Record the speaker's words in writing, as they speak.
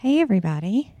Hey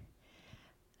everybody.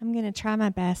 I'm going to try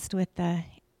my best with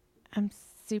I'm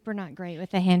super not great with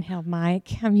the handheld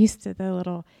mic. I'm used to the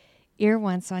little ear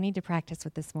one, so I need to practice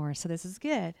with this more. So this is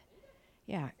good.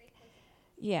 Yeah.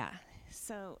 Yeah.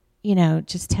 So,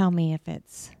 just tell me if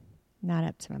it's not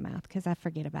up to my mouth because I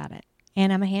forget about it.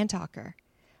 And I'm a hand talker.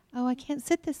 Oh, I can't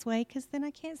sit this way because then I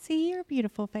can't see your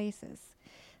beautiful faces.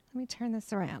 Let me turn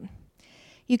this around.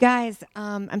 You guys,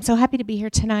 I'm so happy to be here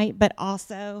tonight, but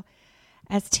also,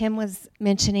 as Tim was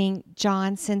mentioning,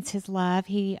 John sends his love.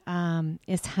 He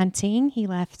is hunting. He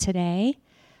left today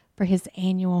for his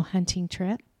annual hunting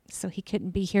trip, so he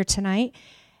couldn't be here tonight.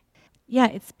 Yeah,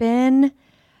 it's been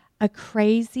a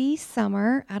crazy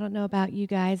summer. I don't know about you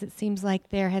guys. It seems like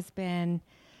there has been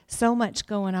so much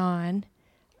going on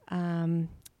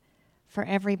for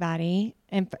everybody.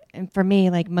 And for me,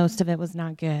 like, most of it was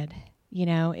not good.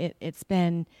 It's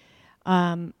been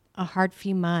a hard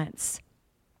few months.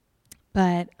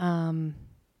 But, I'm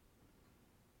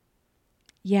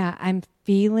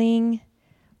feeling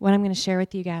what I'm going to share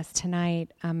with you guys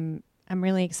tonight. I'm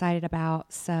really excited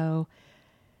about, so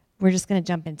we're just going to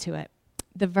jump into it.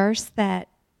 The verse that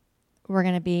we're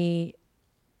going to be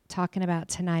talking about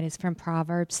tonight is from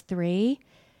Proverbs 3.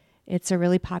 It's a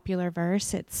really popular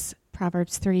verse. It's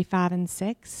Proverbs 3, 5, and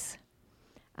 6.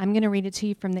 I'm going to read it to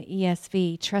you from the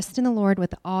ESV. Trust in the Lord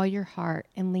with all your heart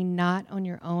and lean not on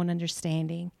your own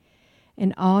understanding.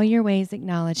 In all your ways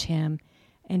acknowledge him,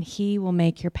 and he will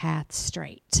make your path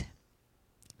straight.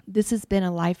 This has been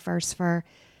a life verse for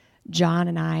John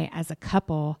and I as a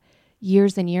couple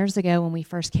years and years ago when we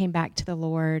first came back to the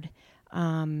Lord,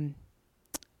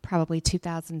 probably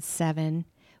 2007.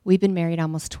 We've been married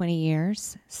almost 20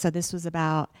 years, so this was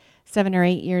about 7 or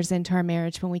 8 years into our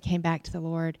marriage when we came back to the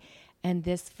Lord, and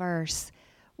this verse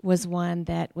was one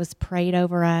that was prayed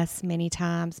over us many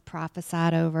times,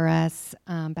 prophesied over us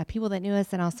by people that knew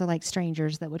us and also like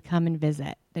strangers that would come and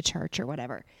visit the church or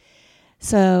whatever.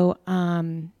 So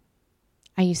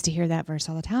I used to hear that verse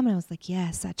all the time, and I was like,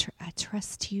 yes, I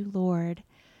trust you, Lord.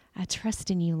 I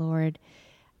trust in you, Lord.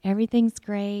 Everything's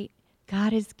great.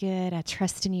 God is good. I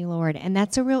trust in you, Lord. And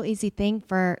that's a real easy thing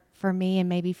for me and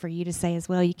maybe for you to say as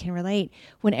well. You can relate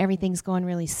when everything's going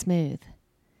really smooth.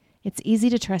 It's easy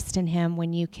to trust in him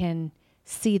when you can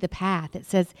see the path. It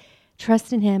says,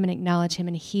 trust in him and acknowledge him,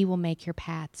 and he will make your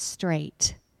path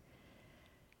straight.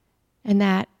 And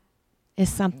that is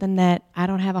something that I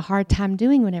don't have a hard time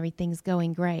doing when everything's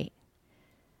going great.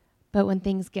 But when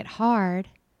things get hard,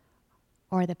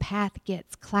 or the path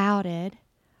gets clouded,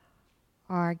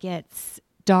 or gets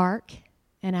dark,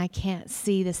 and I can't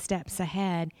see the steps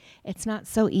ahead, it's not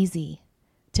so easy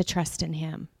to trust in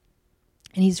him.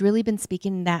 And he's really been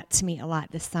speaking that to me a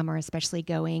lot this summer, especially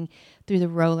going through the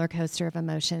roller coaster of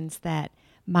emotions that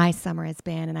my summer has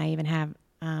been. And I even have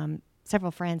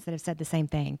several friends that have said the same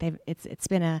thing. It's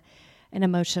been an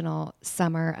emotional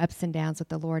summer, ups and downs with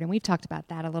the Lord. And we've talked about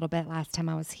that a little bit last time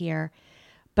I was here.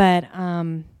 But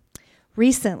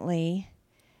recently,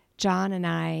 John and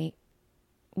I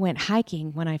went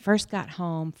hiking when I first got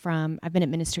home I've been at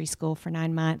ministry school for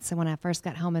 9 months. And when I first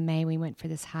got home in May, we went for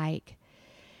this hike.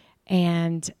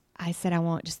 And I said, I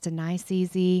want just a nice,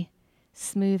 easy,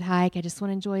 smooth hike. I just want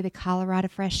to enjoy the Colorado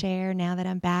fresh air now that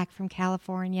I'm back from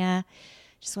California.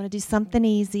 Just want to do something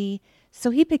easy. So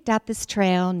he picked out this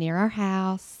trail near our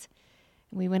house.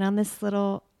 We went on this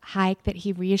little hike that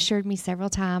he reassured me several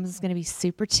times is going to be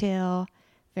super chill,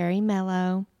 very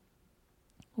mellow.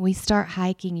 We start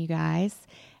hiking, you guys,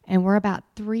 and we're about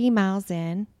 3 miles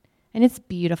in, and it's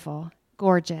beautiful,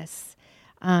 gorgeous.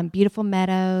 Beautiful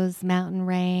meadows, mountain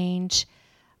range.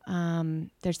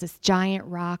 There's this giant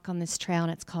rock on this trail,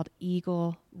 and it's called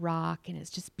Eagle Rock, and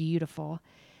it's just beautiful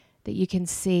that you can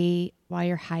see while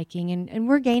you're hiking. And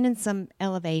we're gaining some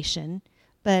elevation,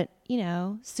 but,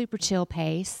 super chill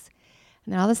pace.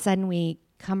 And then all of a sudden we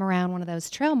come around one of those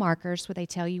trail markers where they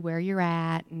tell you where you're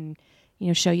at and,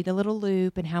 show you the little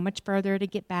loop and how much further to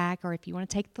get back or if you want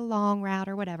to take the long route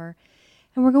or whatever.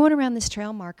 And we're going around this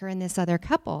trail marker, and this other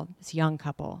couple, this young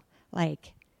couple,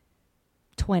 like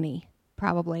 20,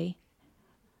 probably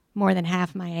more than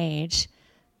half my age,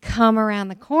 come around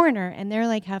the corner, and they're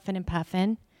like huffing and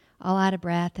puffing, all out of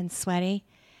breath and sweaty.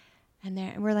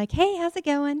 And we're like, hey, how's it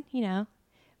going?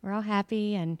 We're all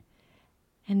happy. And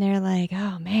they're like,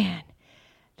 oh, man,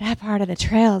 that part of the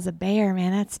trail is a bear,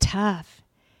 man. That's tough.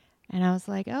 And I was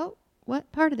like, oh,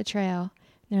 what part of the trail?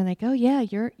 They're like, oh, yeah,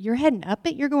 you're heading up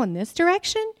it? You're going this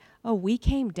direction? Oh, we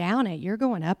came down it. You're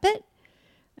going up it?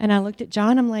 And I looked at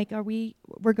John. I'm like,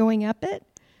 we're going up it?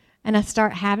 And I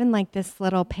start having like this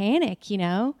little panic,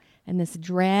 and this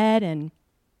dread. And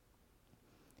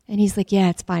And he's like, yeah,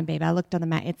 it's fine, babe. I looked on the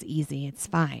map. It's easy. It's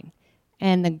fine.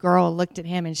 And the girl looked at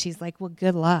him and she's like, well,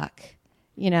 good luck,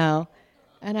 you know.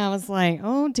 And I was like,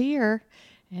 oh, dear.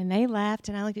 And they left.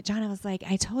 And I looked at John. I was like,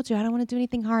 I told you I don't want to do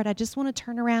anything hard. I just want to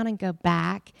turn around and go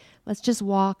back. Let's just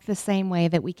walk the same way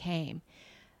that we came.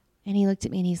 And he looked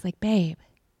at me and he's like, babe,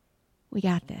 we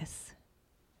got this.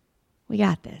 We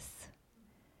got this.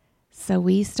 So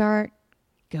we start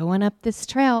going up this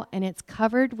trail, and it's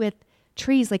covered with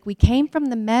trees. Like, we came from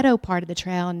the meadow part of the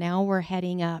trail, and now we're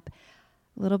heading up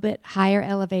a little bit higher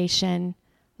elevation,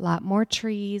 a lot more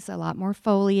trees, a lot more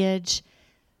foliage.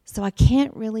 So I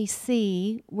can't really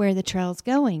see where the trail's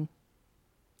going.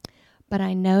 But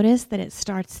I notice that it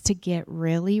starts to get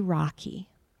really rocky.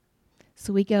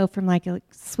 So we go from like a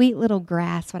sweet little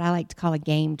grass, what I like to call a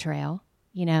game trail,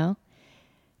 you know,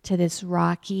 to this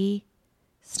rocky,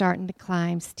 starting to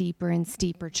climb steeper and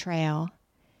steeper trail.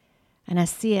 And I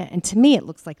see it, and to me it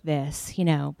looks like this, you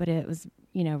know, but it was,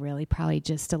 you know, really probably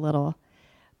just a little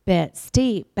bit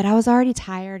steep. But I was already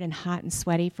tired and hot and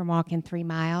sweaty from walking 3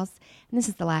 miles, and this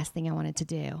is the last thing I wanted to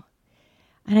do.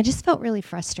 And I just felt really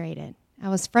frustrated. I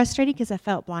was frustrated because I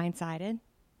felt blindsided,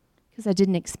 because I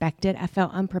didn't expect it. I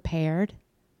felt unprepared.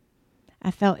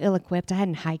 I felt ill-equipped. I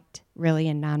hadn't hiked really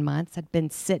in 9 months. I'd been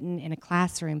sitting in a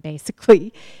classroom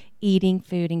basically eating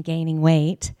food and gaining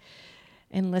weight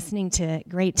and listening to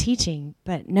great teaching,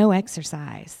 but no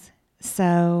exercise.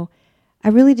 So I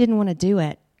really didn't want to do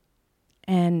it.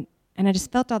 And I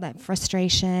just felt all that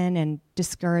frustration and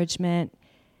discouragement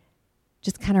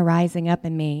just kind of rising up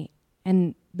in me.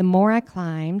 And the more I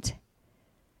climbed,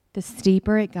 the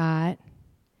steeper it got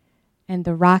and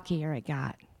the rockier it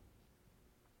got.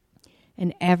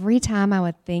 And every time I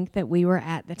would think that we were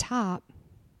at the top,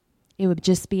 it would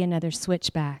just be another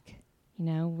switchback. You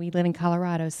know, we live in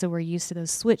Colorado, so we're used to those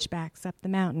switchbacks up the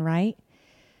mountain, right?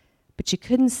 But you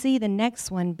couldn't see the next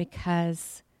one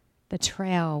because the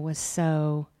trail was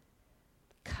so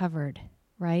covered,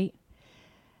 right?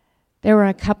 There were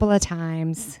a couple of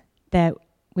times that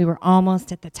we were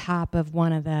almost at the top of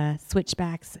one of the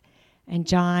switchbacks, and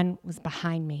John was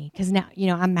behind me because now, you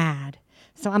know, I'm mad.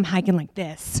 So I'm hiking like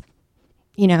this,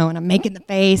 you know, and I'm making the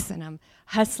face and I'm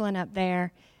hustling up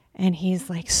there. And he's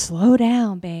like, slow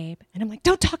down, babe. And I'm like,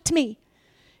 don't talk to me.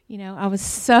 You know, I was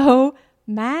so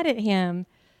mad at him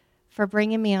for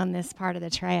bringing me on this part of the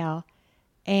trail.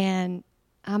 And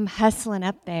I'm hustling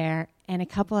up there. And a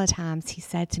couple of times he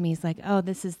said to me, he's like, oh,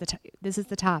 this is the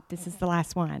top. This is the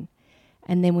last one.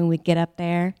 And then when we get up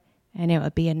there, and it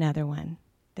would be another one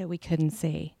that we couldn't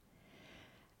see.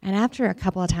 And after a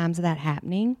couple of times of that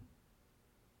happening,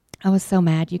 I was so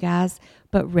mad, you guys,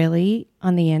 but really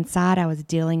on the inside, I was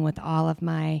dealing with all of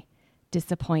my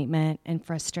disappointment and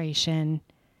frustration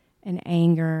and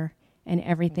anger and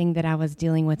everything that I was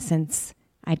dealing with since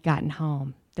I'd gotten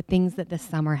home. The things that this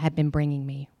summer had been bringing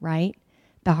me, right?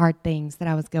 The hard things that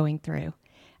I was going through.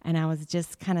 And I was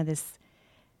just kind of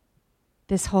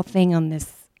this whole thing on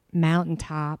this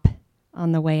mountaintop,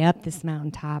 on the way up this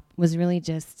mountaintop, was really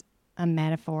just a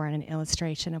metaphor and an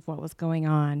illustration of what was going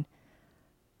on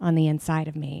the inside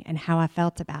of me and how I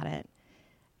felt about it,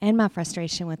 and my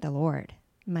frustration with the Lord,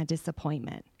 my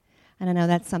disappointment. And I know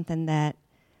that's something that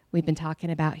we've been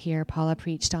talking about here. Paula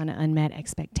preached on unmet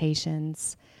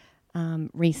expectations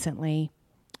recently,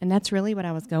 and that's really what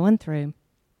I was going through.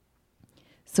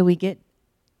 So we get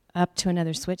up to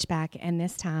another switchback, and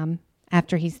this time,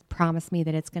 after he's promised me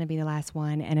that it's going to be the last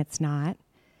one, and it's not,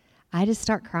 I just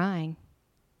start crying.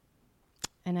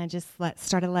 And I just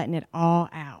started letting it all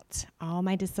out, all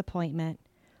my disappointment,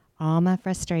 all my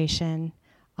frustration,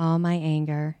 all my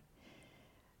anger,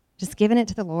 just giving it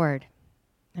to the Lord.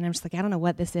 And I'm just like, I don't know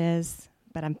what this is,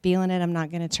 but I'm feeling it. I'm not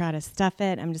going to try to stuff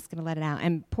it. I'm just going to let it out.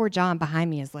 And poor John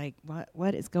behind me is like,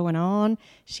 what is going on?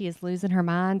 She is losing her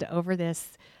mind over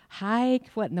this hike.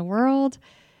 What in the world?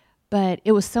 But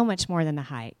it was so much more than the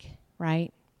hike,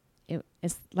 right?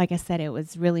 It's like I said, it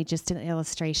was really just an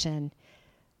illustration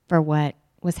for what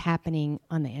was happening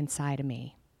on the inside of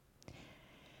me.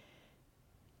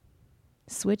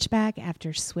 Switchback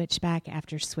after switchback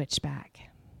after switchback.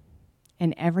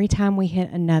 And every time we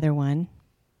hit another one,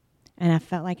 and I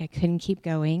felt like I couldn't keep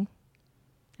going,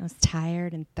 I was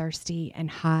tired and thirsty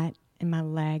and hot, and my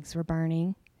legs were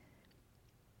burning.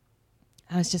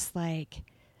 I was just like,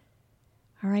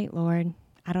 all right, Lord,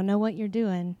 I don't know what you're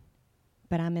doing,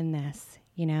 but I'm in this,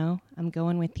 you know? I'm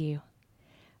going with you.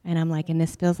 And I'm like, and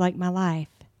this feels like my life.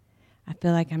 I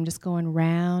feel like I'm just going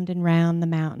round and round the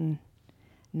mountain,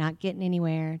 not getting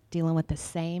anywhere, dealing with the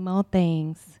same old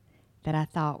things that I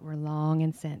thought were long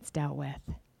and since dealt with,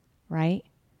 right?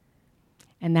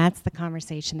 And that's the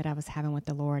conversation that I was having with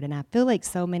the Lord. And I feel like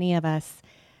so many of us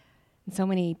And so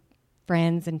many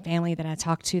friends and family that I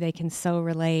talk to, they can so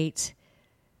relate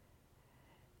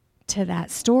to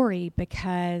that story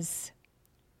because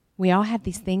we all have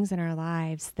these things in our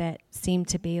lives that seem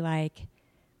to be like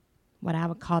what I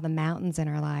would call the mountains in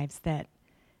our lives, that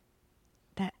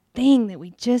thing that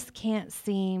we just can't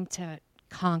seem to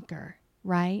conquer,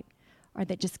 right? Or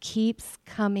that just keeps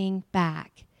coming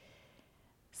back.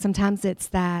 Sometimes it's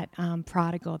that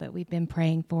prodigal that we've been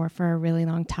praying for a really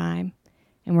long time,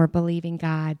 and we're believing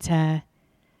God to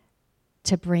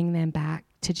bring them back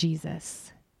to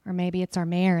Jesus. Or maybe it's our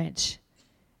marriage.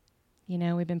 You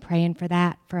know, we've been praying for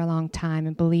that for a long time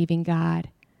and believing God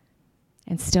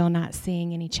and still not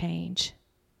seeing any change.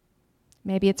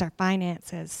 Maybe it's our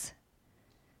finances.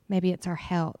 Maybe it's our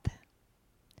health.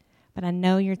 But I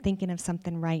know you're thinking of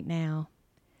something right now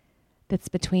that's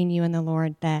between you and the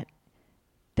Lord that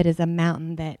is a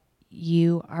mountain that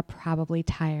you are probably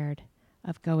tired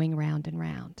of going round and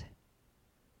round.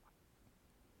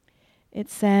 It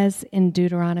says in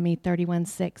Deuteronomy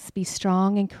 31:6, "Be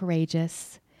strong and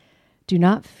courageous. Do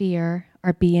not fear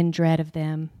or be in dread of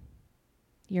them,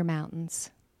 your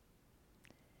mountains.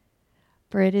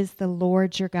 For it is the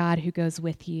Lord your God who goes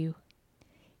with you.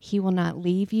 He will not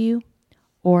leave you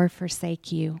or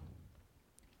forsake you."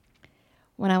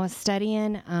 When I was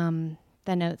studying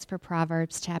the notes for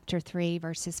Proverbs chapter 3,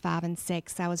 verses 5 and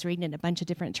 6, I was reading it in a bunch of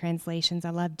different translations. I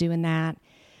love doing that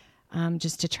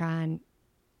just to try and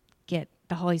get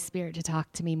the Holy Spirit to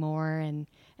talk to me more and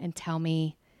tell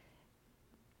me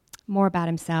more about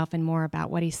himself and more about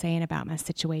what he's saying about my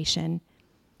situation.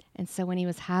 And so when he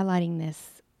was highlighting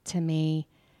this to me,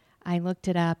 I looked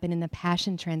it up, and in the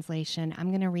Passion Translation, I'm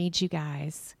going to read you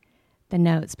guys the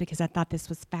notes because I thought this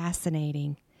was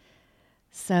fascinating.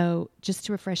 So just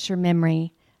to refresh your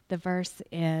memory, the verse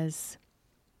is,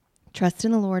 "Trust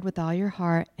in the Lord with all your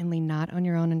heart and lean not on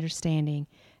your own understanding,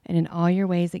 and in all your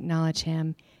ways acknowledge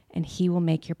him, and he will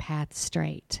make your path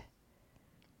straight."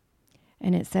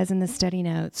 And it says in the study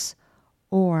notes,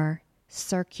 or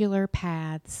circular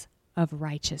paths of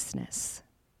righteousness.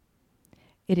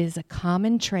 It is a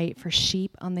common trait for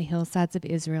sheep on the hillsides of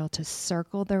Israel to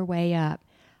circle their way up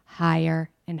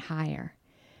higher and higher.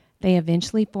 They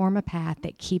eventually form a path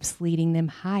that keeps leading them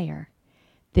higher.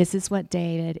 This is what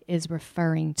David is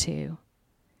referring to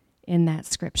in that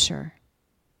scripture.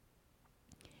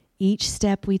 Each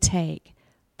step we take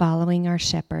following our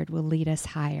shepherd will lead us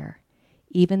higher,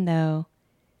 even though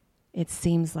it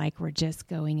seems like we're just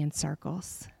going in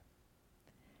circles.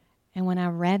 And when I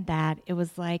read that, it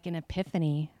was like an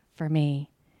epiphany for me.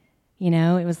 You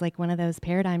know, it was like one of those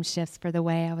paradigm shifts for the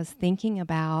way I was thinking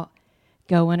about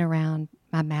going around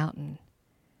my mountain.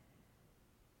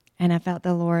 And I felt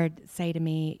the Lord say to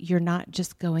me, you're not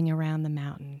just going around the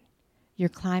mountain. You're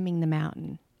climbing the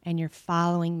mountain, and you're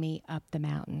following me up the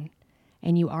mountain.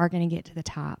 And you are going to get to the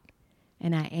top.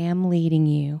 And I am leading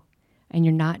you. And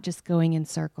you're not just going in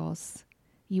circles.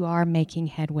 You are making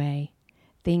headway.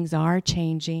 Things are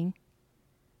changing.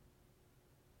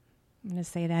 I'm going to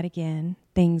say that again.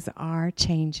 Things are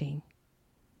changing.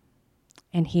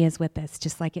 And he is with us,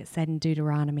 just like it said in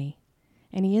Deuteronomy.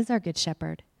 And he is our good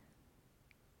shepherd.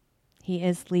 He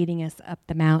is leading us up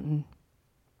the mountain.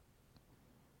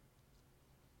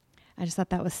 I just thought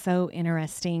that was so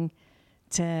interesting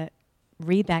to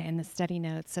read that in the study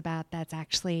notes about that's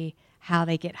actually how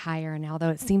they get higher. And although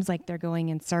it seems like they're going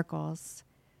in circles,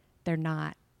 they're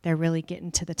not. They're really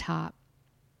getting to the top.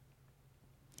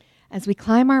 As we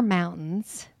climb our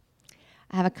mountains,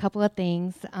 I have a couple of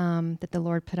things that the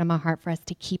Lord put on my heart for us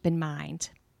to keep in mind,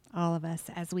 all of us,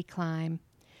 as we climb.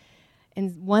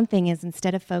 And one thing is,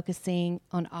 instead of focusing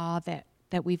on all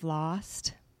that we've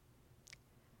lost,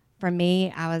 for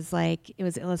me, I was like, it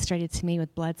was illustrated to me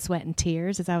with blood, sweat, and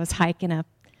tears as I was hiking up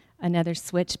another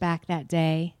switchback that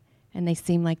day, and they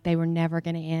seemed like they were never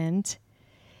going to end.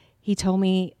 He told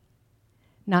me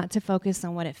not to focus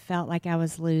on what it felt like I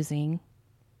was losing,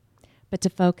 but to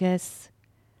focus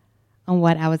on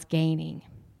what I was gaining.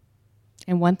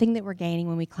 And one thing that we're gaining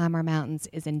when we climb our mountains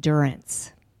is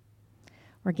endurance.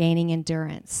 We're gaining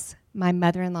endurance. My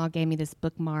mother-in-law gave me this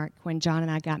bookmark when John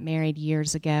and I got married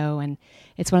years ago, and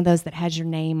it's one of those that has your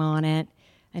name on it,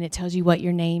 and it tells you what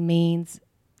your name means,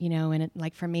 you know, and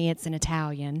like for me, it's in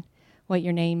Italian, what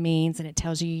your name means, and it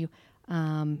tells you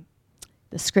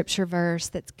the scripture verse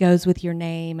that goes with your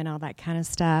name and all that kind of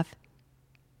stuff.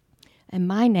 And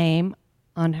my name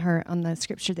on the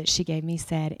scripture that she gave me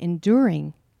said,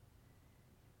 enduring.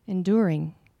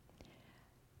 Enduring.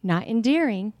 Not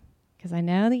endearing, because I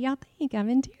know that y'all think I'm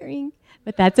endearing,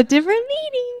 but that's a different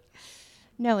meaning.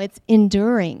 No, it's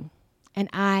enduring. And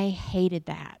I hated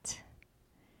that.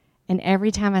 And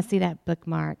every time I see that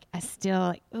bookmark, I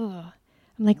still I'm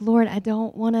like, Lord, I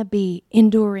don't want to be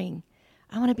enduring.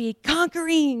 I want to be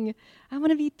conquering. I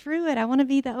want to be through it. I want to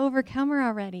be the overcomer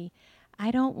already. I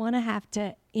don't want to have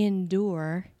to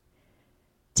endure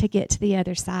to get to the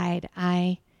other side.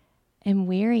 I am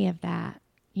weary of that,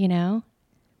 And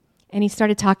he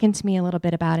started talking to me a little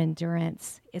bit about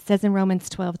endurance. It says in Romans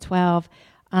 12:12,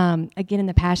 again in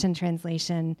the Passion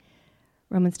Translation,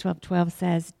 Romans 12:12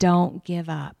 says, don't give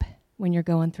up when you're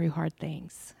going through hard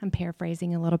things. I'm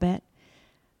paraphrasing a little bit,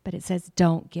 but it says,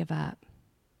 don't give up.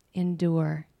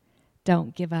 Endure.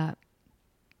 Don't give up.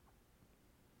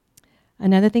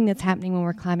 Another thing that's happening when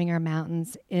we're climbing our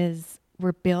mountains is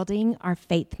we're building our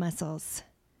faith muscles.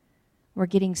 We're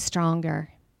getting stronger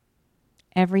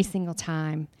every single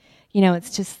time.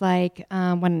 It's just like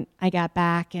when I got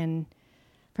back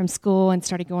from school and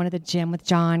started going to the gym with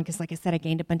John, because like I said, I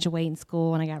gained a bunch of weight in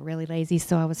school and I got really lazy,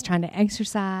 so I was trying to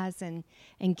exercise and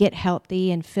get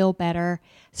healthy and feel better.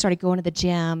 Started going to the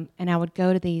gym, and I would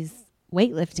go to these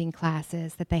weightlifting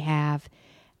classes that they have,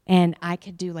 and I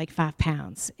could do like 5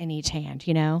 pounds in each hand,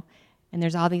 and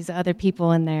there's all these other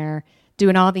people in there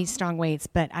doing all these strong weights,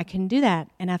 but I couldn't do that,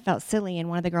 and I felt silly. And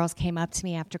one of the girls came up to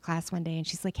me after class one day, and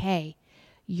she's like, hey,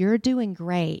 you're doing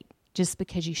great just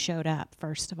because you showed up,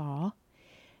 first of all.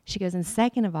 She goes, and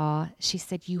second of all, she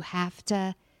said, you have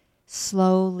to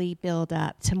slowly build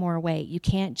up to more weight. You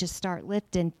can't just start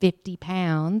lifting 50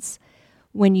 pounds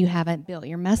when you haven't built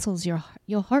your muscles.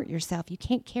 You'll hurt yourself. You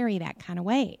can't carry that kind of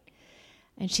weight.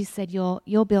 And she said,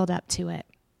 you'll build up to it.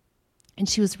 And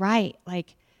she was right.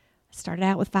 Like, I started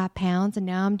out with 5 pounds, and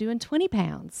now I'm doing 20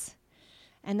 pounds.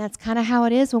 And that's kind of how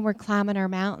it is when we're climbing our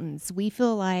mountains. We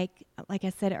feel like I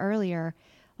said earlier,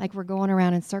 like we're going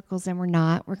around in circles, and we're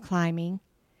not. We're climbing.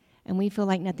 And we feel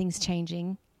like nothing's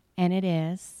changing, and it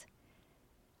is.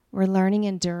 We're learning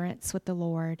endurance with the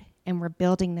Lord, and we're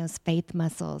building those faith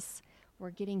muscles. We're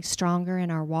getting stronger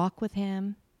in our walk with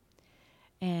Him,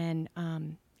 and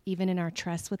even in our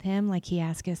trust with Him, like He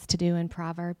asked us to do in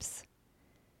Proverbs.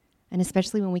 And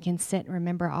especially when we can sit and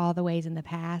remember all the ways in the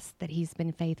past that He's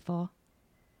been faithful,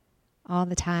 all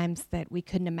the times that we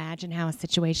couldn't imagine how a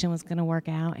situation was going to work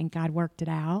out, and God worked it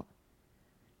out.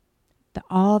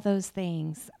 All those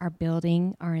things are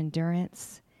building our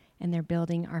endurance, and they're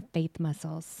building our faith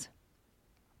muscles.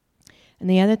 And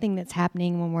the other thing that's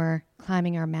happening when we're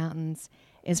climbing our mountains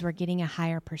is we're getting a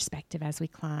higher perspective as we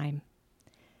climb.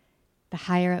 The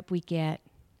higher up we get,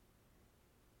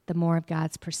 the more of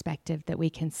God's perspective that we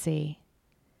can see.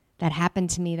 That happened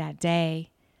to me that day.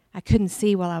 I couldn't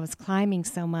see while I was climbing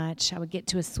so much. I would get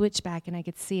to a switchback and I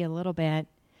could see a little bit,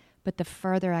 but the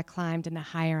further I climbed and the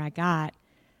higher I got,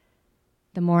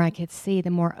 the more I could see, the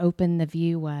more open the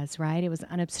view was, right? It was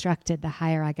unobstructed the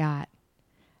higher I got.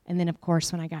 And then, of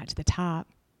course, when I got to the top,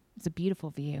 it was a beautiful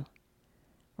view,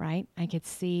 right? I could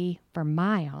see for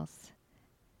miles.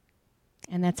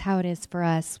 And that's how it is for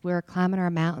us. We're climbing our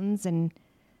mountains, and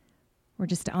we're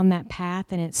just on that path,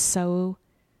 and it's so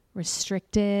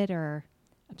restricted or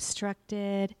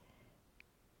obstructed.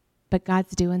 But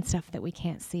God's doing stuff that we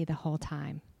can't see the whole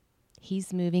time.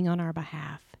 He's moving on our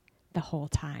behalf the whole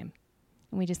time.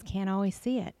 And we just can't always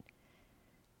see it.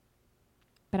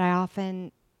 But I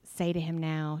often say to Him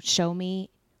now, show me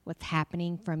what's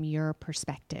happening from your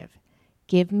perspective.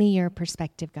 Give me your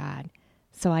perspective, God,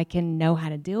 so I can know how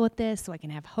to deal with this, so I can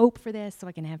have hope for this, so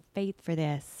I can have faith for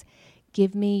this.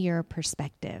 Give me your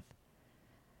perspective.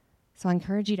 So I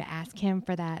encourage you to ask Him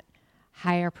for that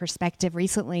higher perspective.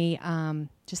 Recently,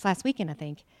 just last weekend, I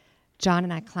think, John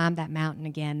and I climbed that mountain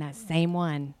again, that same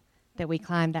one that we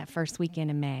climbed that first weekend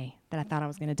in May, that I thought I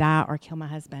was going to die or kill my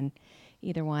husband,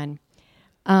 either one.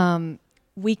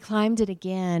 We climbed it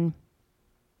again,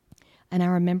 and I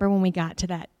remember when we got to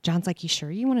that, John's like, you sure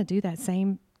you want to do that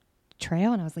same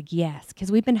trail? And I was like, yes,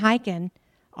 because we've been hiking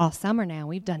all summer now.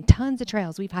 We've done tons of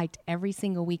trails. We've hiked every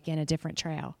single weekend a different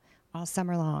trail all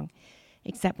summer long,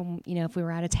 except when, if we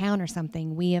were out of town or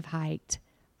something, we have hiked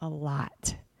a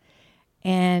lot.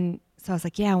 And so I was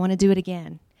like, yeah, I want to do it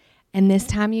again. And this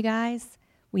time, you guys,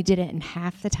 we did it in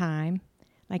half the time.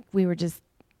 Like, we were just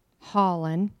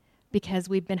hauling because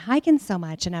we've been hiking so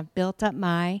much, and I've built up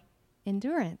my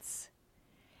endurance.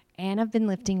 And I've been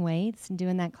lifting weights and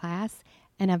doing that class,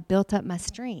 and I've built up my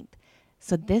strength.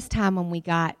 So this time when we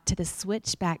got to the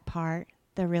switchback part,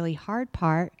 the really hard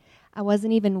part, I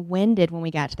wasn't even winded when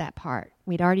we got to that part.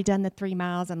 We'd already done the 3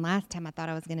 miles, and last time I thought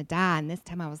I was going to die, and this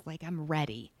time I was like, I'm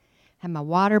ready. I had my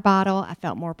water bottle. I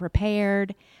felt more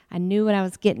prepared. I knew what I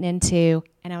was getting into,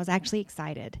 and I was actually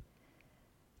excited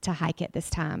to hike it this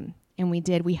time. And we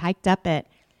did. We hiked up it,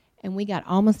 and we got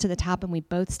almost to the top, and we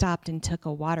both stopped and took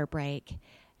a water break.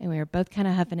 And we were both kind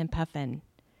of huffing and puffing.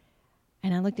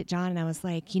 And I looked at John and I was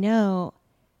like, in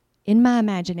my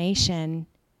imagination,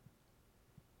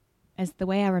 as the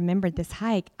way I remembered this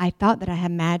hike, I thought that I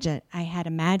had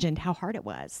imagined how hard it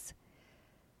was.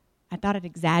 I thought I'd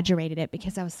exaggerated it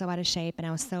because I was so out of shape and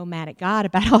I was so mad at God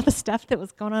about all the stuff that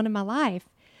was going on in my life.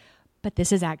 But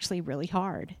this is actually really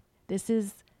hard. This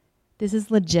is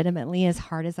legitimately as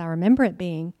hard as I remember it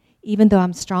being, even though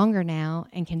I'm stronger now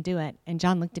and can do it. And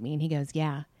John looked at me and he goes,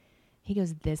 yeah. He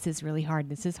goes, this is really hard.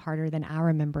 This is harder than I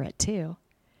remember it too.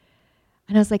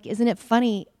 And I was like, isn't it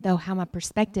funny, though, how my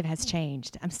perspective has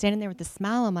changed? I'm standing there with a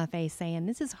smile on my face saying,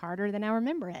 this is harder than I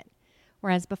remember it.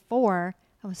 Whereas before,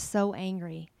 I was so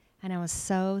angry and I was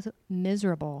so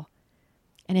miserable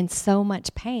and in so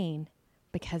much pain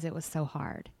because it was so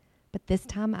hard. But this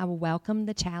time I welcomed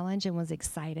the challenge and was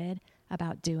excited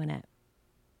about doing it.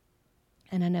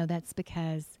 And I know that's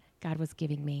because God was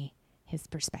giving me his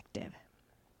perspective.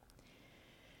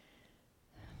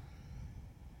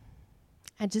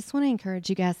 I just want to encourage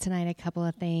you guys tonight a couple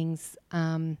of things.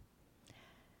 I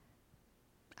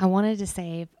wanted to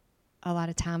save a lot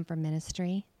of time for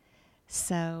ministry.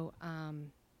 So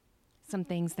some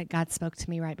things that God spoke to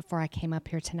me right before I came up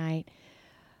here tonight.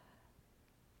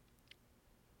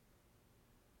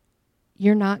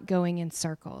 You're not going in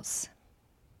circles.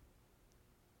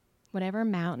 Whatever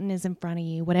mountain is in front of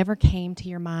you, whatever came to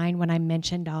your mind when I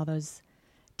mentioned all those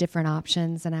different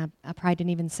options, and I probably didn't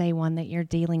even say one that you're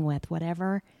dealing with,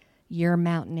 whatever your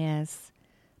mountain is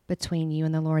between you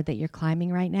and the Lord that you're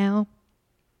climbing right now,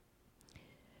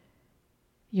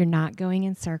 you're not going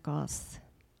in circles.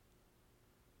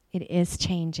 It is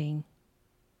changing.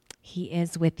 He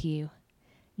is with you.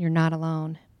 You're not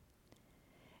alone.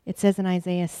 It says in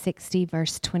Isaiah 60,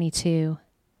 verse 22,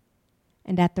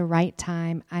 and at the right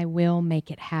time, I will make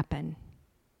it happen.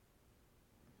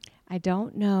 I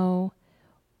don't know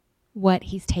what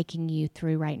he's taking you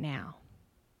through right now,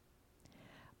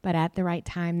 but at the right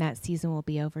time, that season will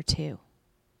be over too.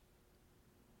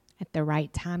 At the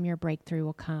right time, your breakthrough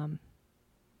will come.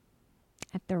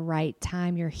 At the right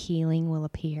time, your healing will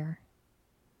appear.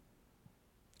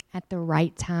 At the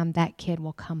right time, that kid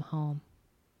will come home.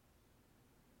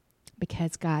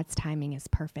 Because God's timing is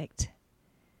perfect.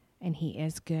 And he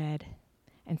is good.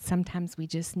 And sometimes we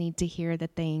just need to hear the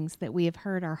things that we have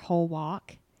heard our whole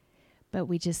walk, but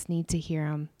we just need to hear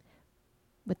them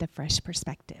with a fresh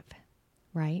perspective,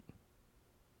 right?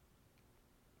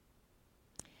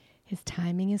 His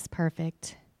timing is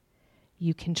perfect.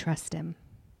 You can trust him.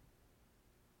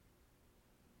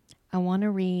 I want to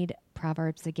read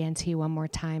Proverbs again to you one more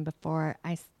time before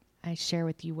I share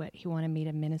with you what he wanted me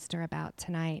to minister about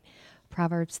tonight.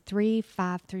 Proverbs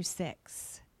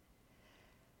 3:5-6.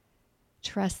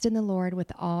 Trust in the Lord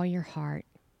with all your heart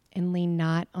and lean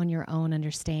not on your own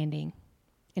understanding.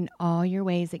 In all your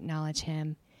ways acknowledge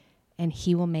him, and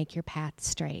he will make your path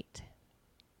straight.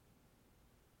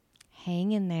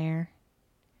 Hang in there.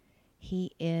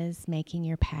 He is making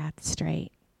your path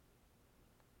straight.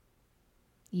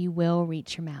 You will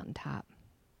reach your mountaintop.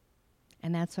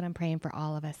 And that's what I'm praying for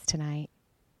all of us tonight.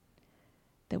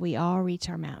 That we all reach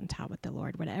our mountaintop with the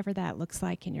Lord, whatever that looks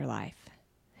like in your life.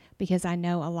 Because I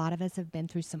know a lot of us have been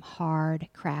through some hard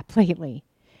crap lately,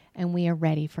 and we are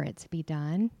ready for it to be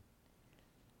done.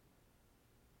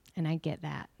 And I get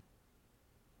that.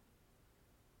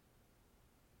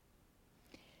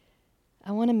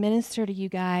 I want to minister to you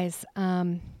guys.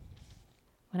 When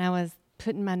I was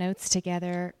putting my notes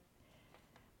together,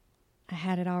 I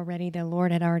had it already. The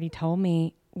Lord had already told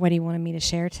me what he wanted me to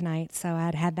share tonight, so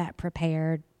I'd had that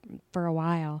prepared for a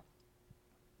while.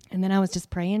 And then I was just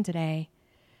praying today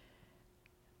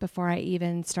before I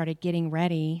even started getting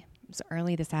ready. It was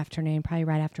early this afternoon, probably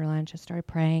right after lunch. I started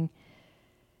praying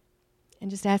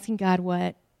and just asking God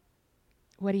what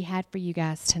he had for you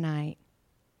guys tonight.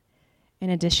 In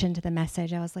addition to the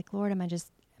message, I was like, Lord, am I just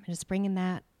bringing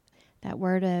that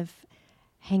word of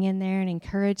hang in there and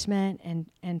encouragement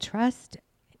and trust?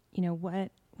 You know,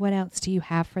 what else do you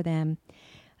have for them?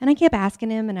 And I kept asking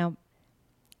him, and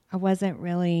I wasn't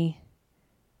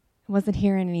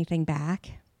hearing anything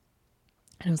back.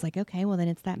 And I was like, okay, well then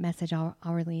it's that message. I'll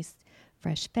release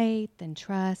fresh faith and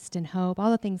trust and hope, all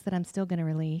the things that I'm still going to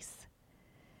release.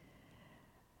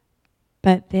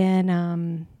 But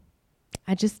then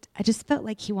I just felt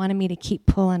like he wanted me to keep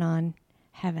pulling on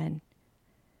heaven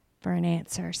for an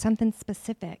answer, something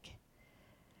specific.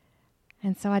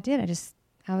 And so I did.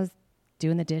 I was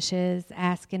doing the dishes,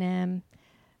 asking him,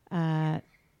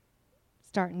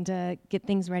 starting to get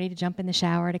things ready to jump in the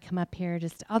shower, to come up here,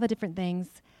 just all the different things,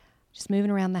 just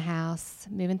moving around the house,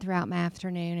 moving throughout my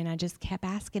afternoon, and I just kept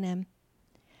asking him.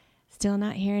 Still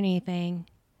not hearing anything.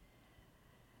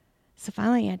 So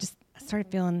finally, I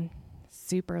started feeling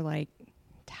super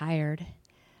tired.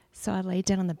 So I laid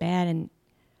down on the bed, and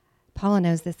Paula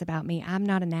knows this about me. I'm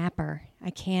not a napper. I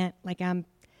can't, I'm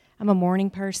a morning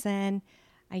person.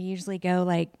 I usually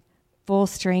go full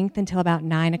strength until about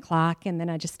 9 o'clock, and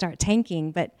then I just start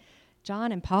tanking. But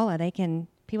John and Paula,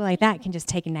 people like that can just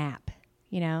take a nap,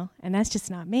 and that's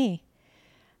just not me.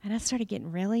 And I started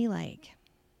getting really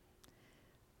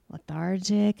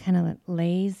lethargic, kind of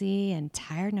lazy and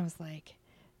tired. And I was like,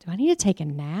 do I need to take a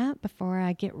nap before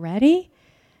I get ready?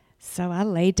 So I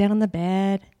laid down on the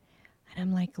bed, and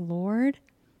I'm like, Lord,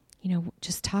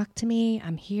 just talk to me.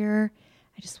 I'm here.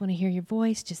 I just want to hear your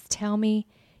voice. Just tell me,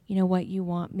 what you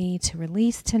want me to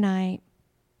release tonight.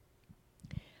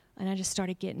 And I just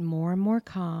started getting more and more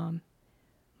calm,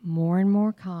 more and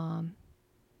more calm.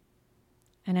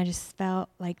 And I just felt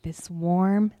like this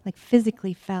warm,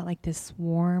 physically felt like this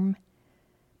warm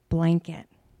blanket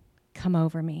come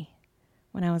over me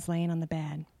when I was laying on the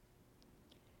bed.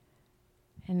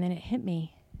 And then it hit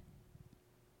me.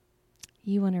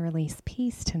 You want to release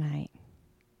peace tonight.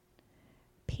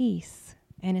 Peace.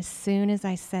 And as soon as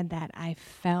I said that, I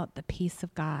felt the peace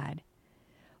of God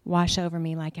wash over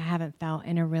me like I haven't felt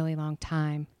in a really long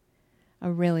time.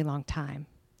 A really long time.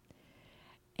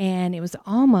 And it was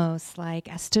almost like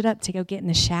I stood up to go get in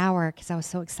the shower because I was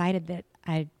so excited that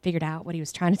I figured out what he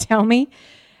was trying to tell me.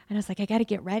 And I was like, I got to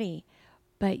get ready.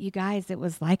 But you guys, it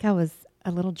was like I was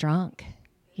a little drunk.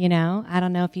 I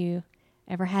don't know if you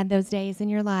ever had those days in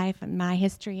your life. In my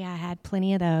history, I had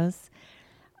plenty of those.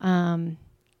 And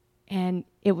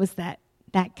it was that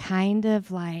kind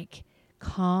of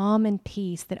calm and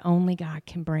peace that only God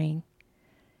can bring.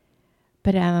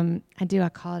 But I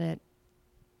call it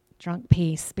drunk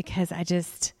peace because I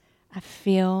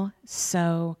feel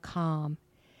so calm,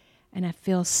 and I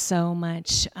feel so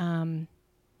much,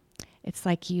 it's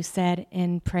like you said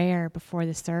in prayer before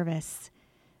the service,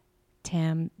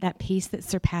 Tim, that peace that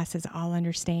surpasses all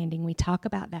understanding. We talk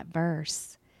about that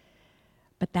verse,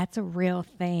 but that's a real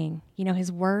thing.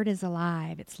 His word is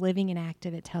alive. It's living and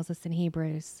active, it tells us in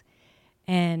Hebrews.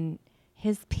 And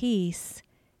his peace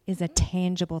is a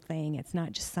tangible thing. It's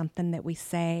not just something that we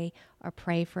say or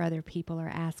pray for other people or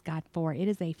ask God for. It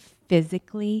is a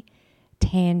physically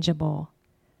tangible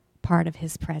part of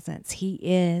his presence. He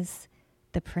is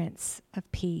the Prince of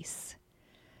Peace.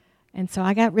 And so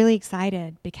I got really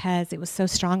excited because it was so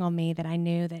strong on me that I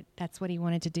knew that that's what he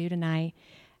wanted to do tonight.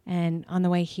 And on the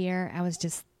way here, I was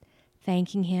just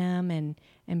thanking him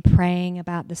and praying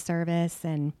about the service.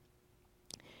 And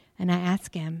I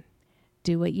asked him,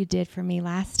 do what you did for me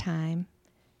last time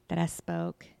that I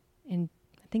spoke in,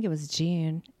 I think it was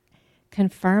June.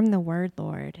 Confirm the word,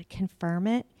 Lord. Confirm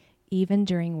it even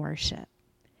during worship.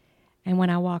 And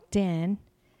when I walked in,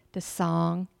 the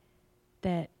song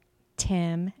that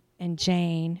Tim and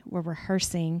Jane were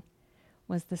rehearsing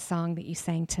was the song that you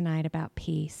sang tonight about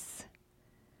peace.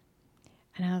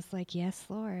 And I was like, yes,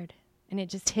 Lord. And it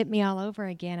just hit me all over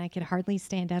again. I could hardly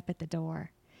stand up at the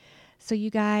door. So you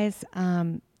guys,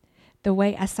 the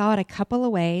way I saw it a couple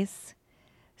of ways.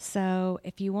 So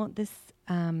if you want this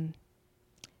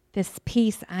this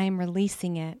piece, I am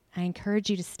releasing it. I encourage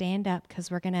you to stand up because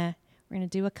we're gonna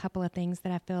do a couple of things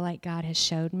that I feel like God has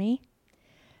showed me.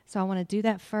 So I want to do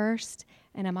that first,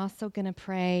 and I'm also gonna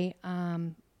pray,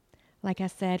 like I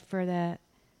said, for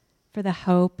the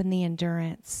hope and the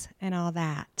endurance and all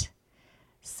that.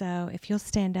 So if you'll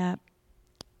stand up,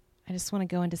 I just want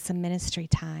to go into some ministry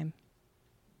time.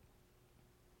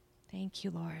 Thank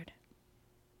you, Lord.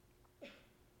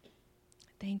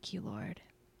 Thank you, Lord.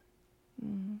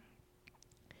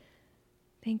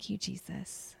 Thank you,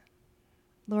 Jesus.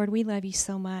 Lord, we love you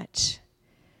so much.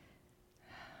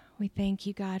 We thank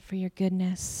you, God, for your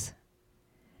goodness.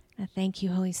 I thank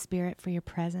you, Holy Spirit, for your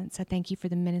presence. I thank you for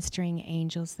the ministering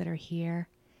angels that are here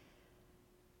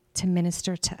to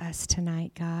minister to us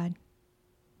tonight, God.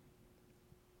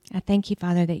 I thank you,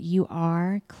 Father, that you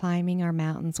are climbing our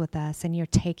mountains with us and you're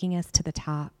taking us to the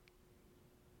top.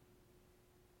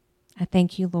 I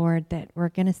thank you, Lord, that we're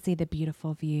going to see the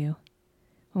beautiful view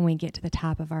when we get to the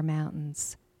top of our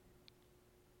mountains.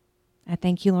 I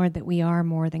thank you, Lord, that we are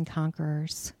more than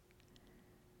conquerors.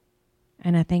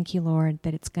 And I thank you, Lord,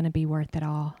 that it's going to be worth it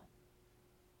all.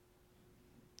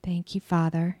 Thank you,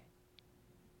 Father.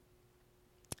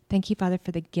 Thank you, Father,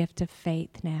 for the gift of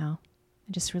faith now.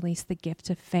 I just release the gift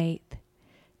of faith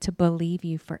to believe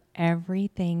you for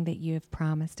everything that you have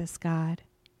promised us, God.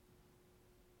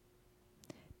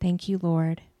 Thank you,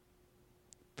 Lord,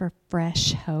 for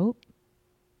fresh hope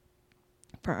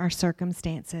for our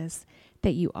circumstances,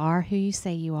 that you are who you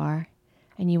say you are,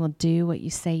 and you will do what you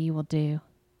say you will do.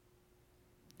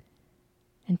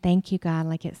 And thank you, God,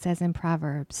 like it says in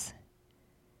Proverbs.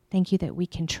 Thank you that we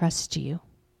can trust you.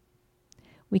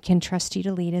 We can trust you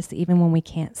to lead us even when we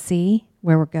can't see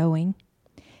where we're going,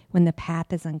 when the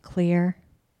path is unclear,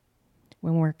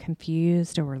 when we're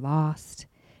confused or we're lost.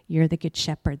 You're the good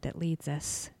shepherd that leads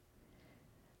us.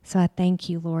 So I thank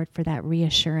you, Lord, for that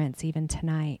reassurance even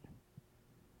tonight,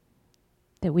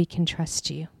 that we can trust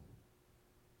you.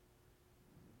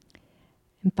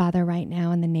 And Father, right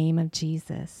now in the name of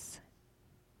Jesus,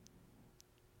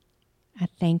 I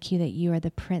thank you that you are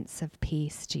the Prince of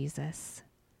Peace, Jesus.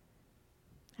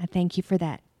 I thank you for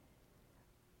that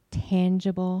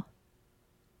tangible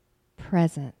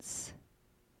presence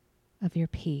of your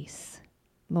peace,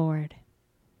 Lord.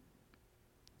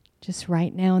 Just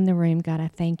right now in the room, God, I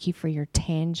thank you for your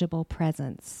tangible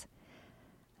presence.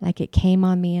 Like it came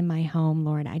on me in my home,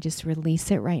 Lord, I just release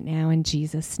it right now in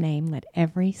Jesus' name. Let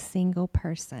every single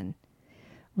person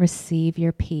receive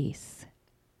your peace.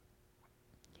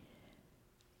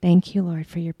 Thank you, Lord,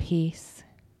 for your peace.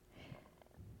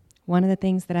 One of the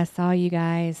things that I saw you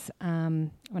guys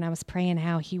when I was praying,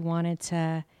 how he wanted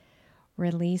to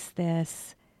release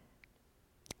this.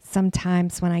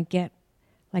 Sometimes when I get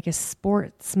like a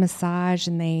sports massage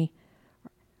and they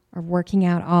are working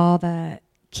out all the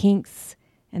kinks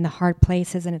and the hard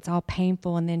places and it's all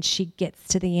painful, and then she gets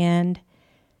to the end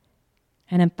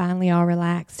and I'm finally all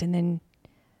relaxed, and then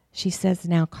she says,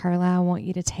 now, Carla, I want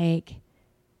you to take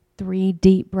 3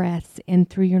 deep breaths in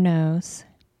through your nose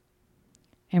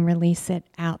and release it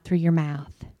out through your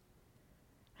mouth.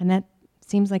 And that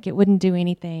seems like it wouldn't do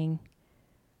anything,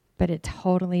 but it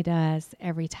totally does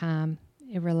every time.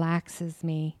 It relaxes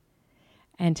me.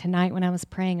 And tonight when I was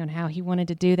praying on how he wanted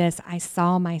to do this, I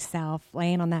saw myself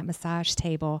laying on that massage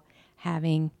table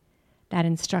having that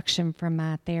instruction from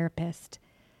my therapist.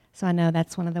 So I know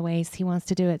that's one of the ways he wants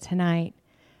to do it tonight.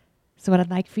 So what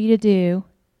I'd like for you to do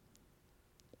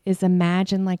is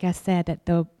imagine, like I said, that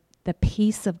the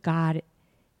peace of God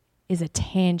is a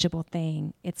tangible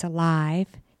thing. It's alive.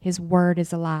 His word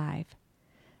is alive.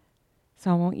 So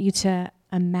I want you to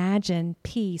imagine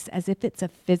peace as if it's a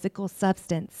physical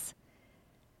substance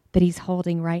that he's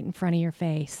holding right in front of your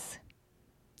face.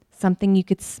 Something you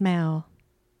could smell.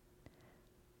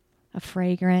 A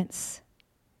fragrance,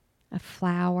 a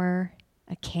flower,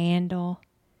 a candle.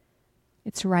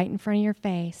 It's right in front of your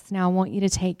face. Now I want you to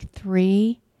take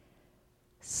 3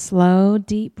 slow,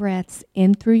 deep breaths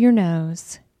in through your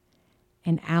nose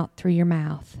and out through your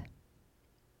mouth.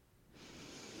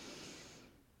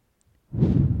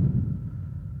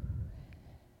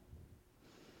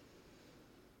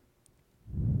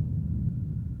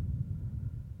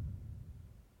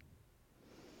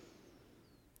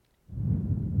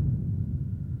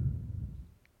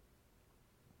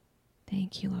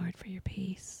 Thank you, Lord, for your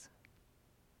peace.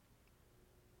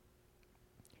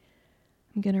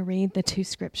 I'm going to read the 2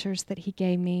 scriptures that he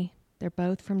gave me. They're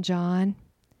both from John.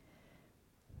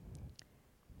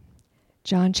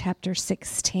 John chapter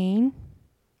 16.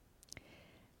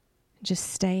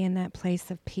 Just stay in that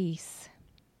place of peace.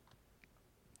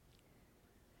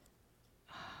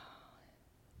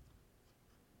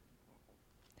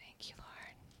 Thank you,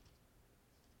 Lord.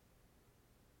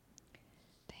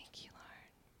 Thank you, Lord.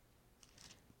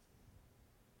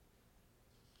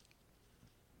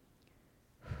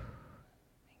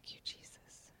 Thank you,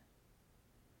 Jesus.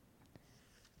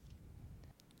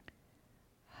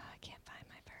 I can't find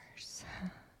my verse.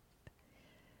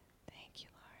 Thank you,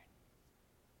 Lord.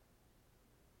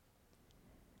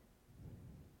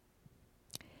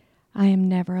 I am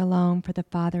never alone, for the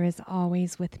Father is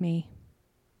always with me.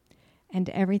 And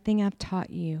everything I've taught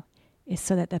you is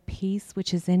so that the peace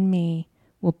which is in me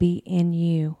will be in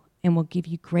you and will give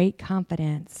you great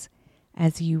confidence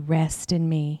as you rest in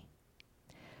me.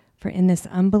 For in this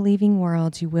unbelieving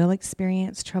world you will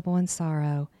experience trouble and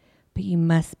sorrow, but you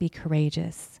must be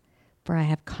courageous, for I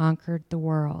have conquered the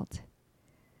world.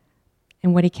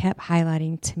 And what he kept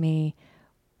highlighting to me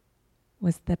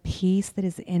was the peace that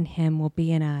is in him will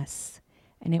be in us,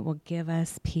 and it will give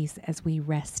us peace as we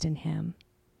rest in him.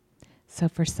 So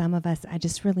for some of us, I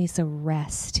just release a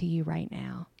rest to you right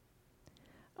now.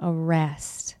 A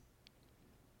rest.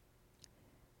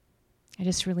 I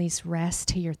just release rest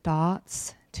to your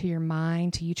thoughts, to your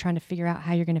mind, to you trying to figure out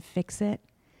how you're going to fix it,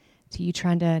 to you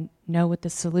trying to know what the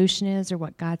solution is or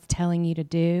what God's telling you to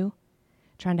do,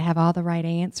 trying to have all the right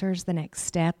answers, the next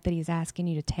step that he's asking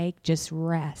you to take. Just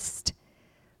rest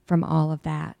from all of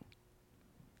that.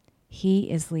 He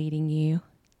is leading you.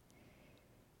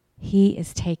 He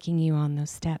is taking you on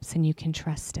those steps, and you can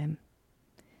trust him.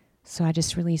 So I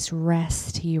just release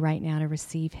rest to you right now to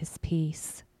receive his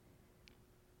peace.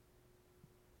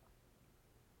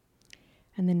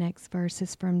 And the next verse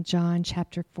is from John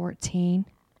chapter 14,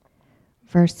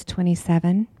 verse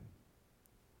 27.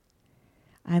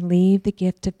 I leave the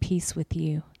gift of peace with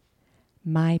you,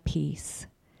 my peace,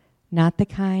 not the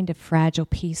kind of fragile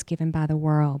peace given by the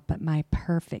world, but my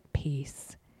perfect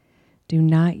peace. Do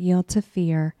not yield to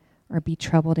fear or be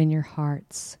troubled in your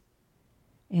hearts.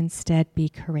 Instead, be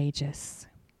courageous.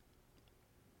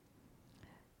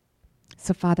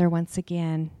 So, Father, once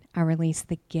again, I release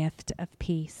the gift of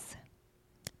peace.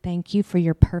 Thank you for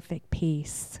your perfect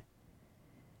peace.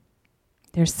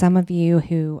 There's some of you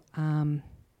who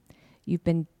you've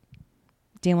been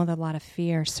dealing with a lot of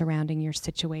fear surrounding your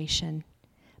situation.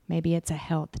 Maybe it's a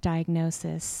health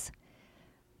diagnosis.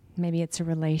 Maybe it's a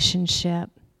relationship.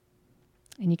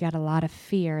 And you got a lot of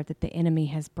fear that the enemy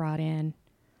has brought in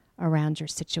around your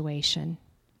situation.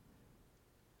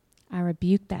 I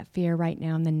rebuke that fear right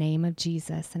now in the name of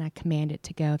Jesus, and I command it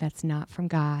to go. That's not from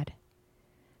God.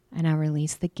 And I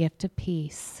release the gift of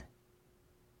peace.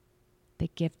 The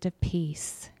gift of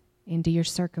peace into your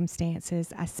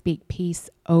circumstances. I speak peace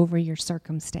over your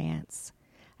circumstance.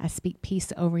 I speak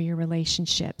peace over your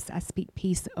relationships. I speak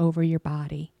peace over your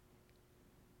body.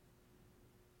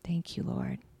 Thank you,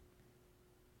 Lord.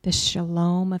 The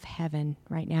shalom of heaven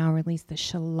right now. Release the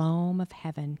shalom of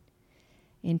heaven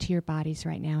into your bodies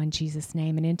right now in Jesus'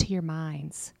 name, and into your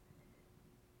minds,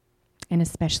 and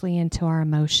especially into our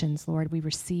emotions. Lord, we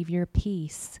receive your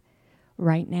peace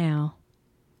right now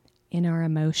in our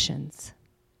emotions.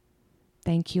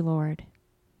 Thank you, Lord.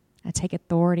 I take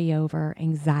authority over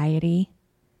anxiety,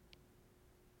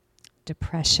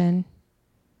 depression.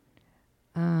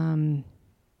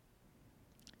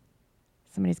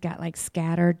 Somebody's got like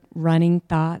scattered running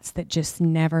thoughts that just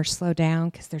never slow down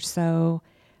because they're so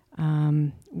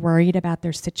worried about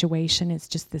their situation. It's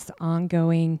just this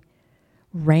ongoing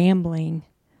rambling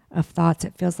of thoughts.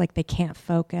 It feels like they can't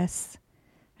focus.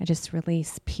 I just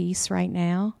release peace right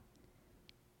now.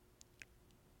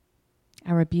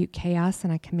 I rebuke chaos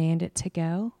and I command it to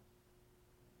go.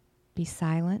 Be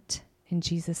silent in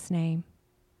Jesus' name.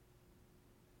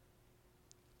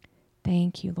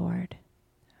 Thank you, Lord.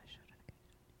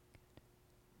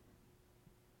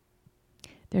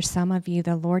 There's some of you,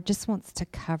 the Lord just wants to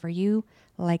cover you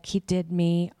like he did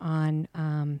me on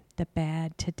the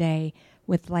bed today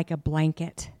with like a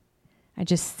blanket. I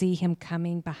just see him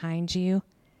coming behind you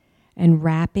and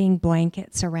wrapping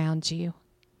blankets around you.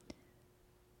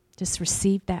 Just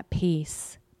receive that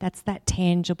peace. That's that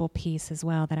tangible peace as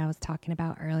well that I was talking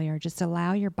about earlier. Just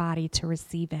allow your body to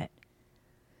receive it.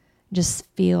 Just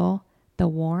feel the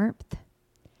warmth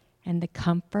and the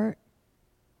comfort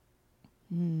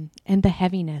and the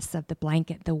heaviness of the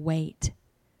blanket, the weight.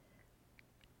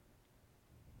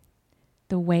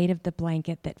 The weight of the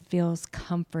blanket that feels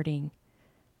comforting,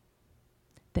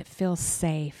 that feels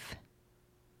safe,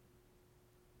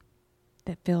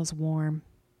 that feels warm.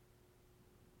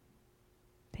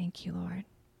 Thank you, Lord.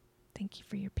 Thank you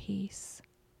for your peace.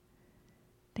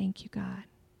 Thank you, God.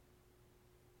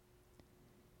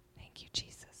 Thank you,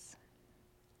 Jesus.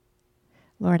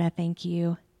 Lord, I thank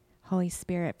you, Holy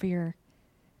Spirit, for your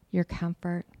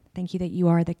comfort. Thank you that you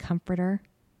are the comforter.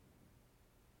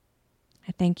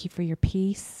 I thank you for your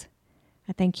peace.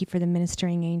 I thank you for the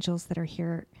ministering angels that are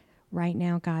here right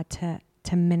now, God,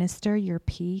 to minister your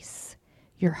peace,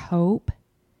 your hope,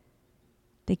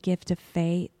 the gift of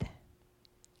faith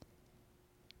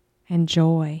and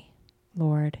joy,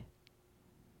 Lord.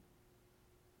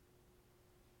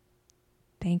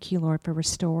 Thank you, Lord, for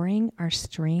restoring our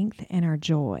strength and our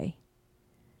joy.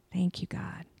 Thank you,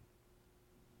 God.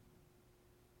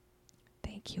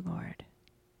 Thank you, Lord.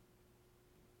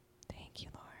 Thank you,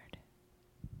 Lord.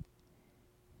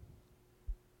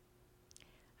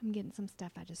 I'm getting some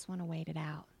stuff. I just want to wait it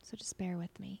out. So just bear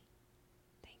with me.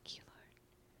 Thank you, Lord.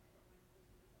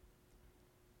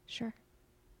 Sure.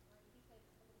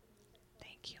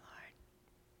 Thank you, Lord.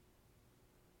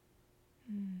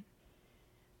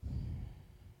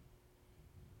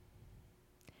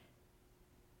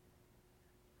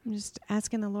 I'm just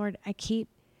asking the Lord. I keep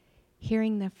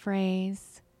hearing the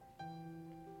phrase,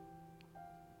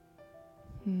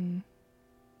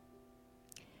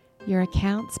 your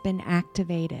account's been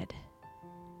activated.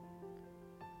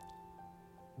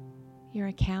 Your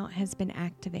account has been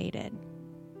activated.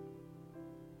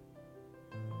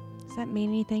 Does that mean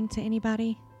anything to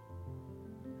anybody?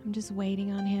 I'm just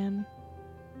waiting on him.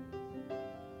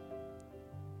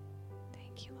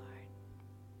 Thank you, Lord.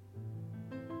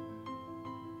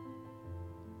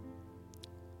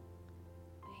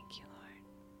 Thank you, Lord.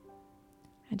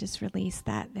 I just release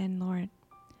that then, Lord.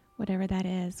 Whatever that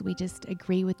is, we just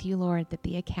agree with you, Lord, that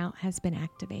the account has been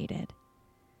activated.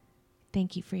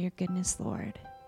 Thank you for your goodness, Lord.